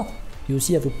savoir, et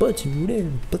aussi à vos potes si vous voulez,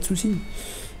 pas de soucis.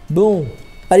 Bon,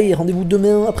 allez, rendez-vous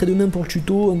demain, après-demain pour le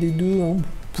tuto, un des deux, hein.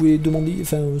 Vous pouvez demander,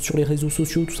 enfin sur les réseaux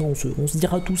sociaux, tout ça, on se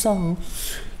dira tout ça, hein.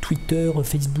 Twitter,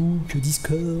 Facebook,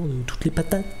 Discord, toutes les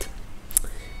patates.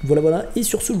 Voilà, et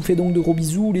sur ce, je vous fais donc de gros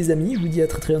bisous les amis, je vous dis à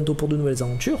très bientôt pour de nouvelles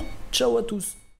aventures, ciao à tous.